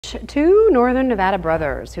launch. Two Northern Nevada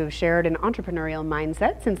brothers who've shared an entrepreneurial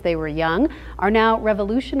mindset since they were young are now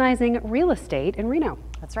revolutionizing real estate in Reno.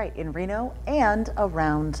 That's right, in Reno and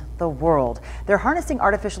around the world. They're harnessing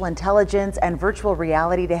artificial intelligence and virtual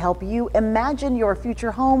reality to help you imagine your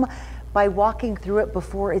future home by walking through it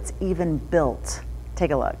before it's even built.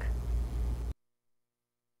 Take a look.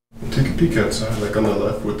 Take a peek outside, like on the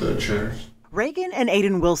left with the chairs. Reagan and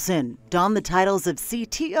Aiden Wilson don the titles of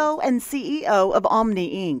CTO and CEO of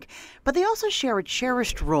Omni Inc., but they also share a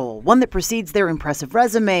cherished role, one that precedes their impressive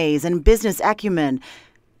resumes and business acumen.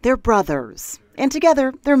 They're brothers, and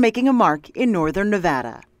together they're making a mark in Northern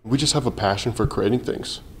Nevada. We just have a passion for creating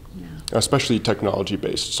things, especially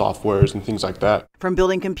technology-based softwares and things like that. From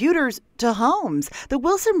building computers to homes, the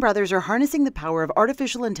Wilson brothers are harnessing the power of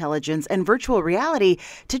artificial intelligence and virtual reality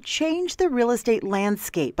to change the real estate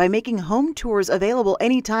landscape by making home tours available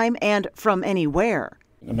anytime and from anywhere.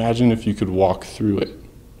 Imagine if you could walk through it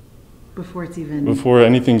before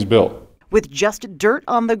anything's built. With just dirt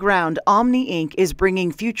on the ground, Omni Inc. is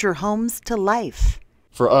bringing future homes to life.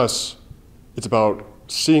 For us, it's about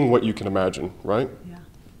seeing what you can imagine, right?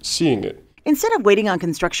 Seeing it. Instead of waiting on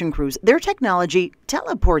construction crews, their technology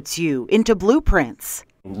teleports you into blueprints.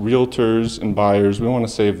 Realtors and buyers, we want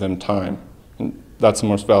to save them time. And that's the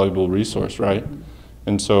most valuable resource, right?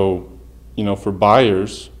 And so, for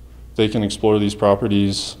buyers, they can explore these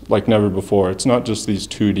properties like never before. It's not just these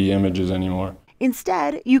 2D images anymore.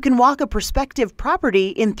 Instead, you can walk a prospective property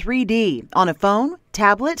in 3D on a phone,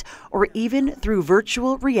 tablet, or even through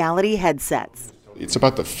virtual reality headsets. It's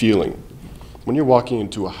about the feeling. When you're walking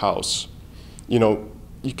into a house, you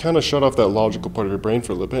kind of shut off that logical part of your brain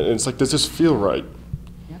for a little bit, and it's like, does this feel right?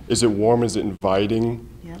 Is it warm? Is it inviting?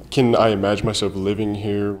 Can I imagine myself living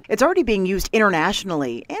here? It's already being used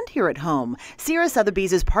internationally and here at home. Sierra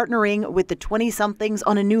Sotheby's is partnering with the 20-somethings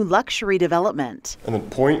on a new luxury development. And then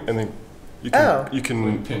point, and then you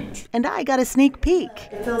can pinch. And I got a sneak peek.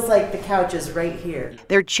 It feels like the couch is right here.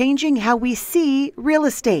 They're changing how we see real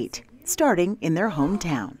estate, starting in their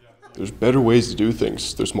hometown. There's better ways to do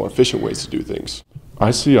things. There's more efficient ways to do things.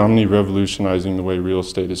 I see Omni revolutionizing the way real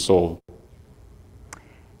estate is sold.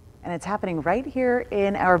 And it's happening right here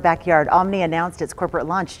in our backyard. Omni announced its corporate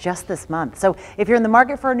launch just this month. So if you're in the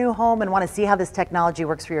market for a new home and want to see how this technology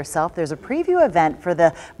works for yourself, there's a preview event for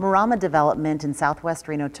the Marama development in Southwest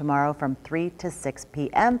Reno tomorrow from 3 to 6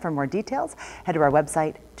 p.m. For more details, head to our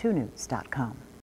website, 2news.com.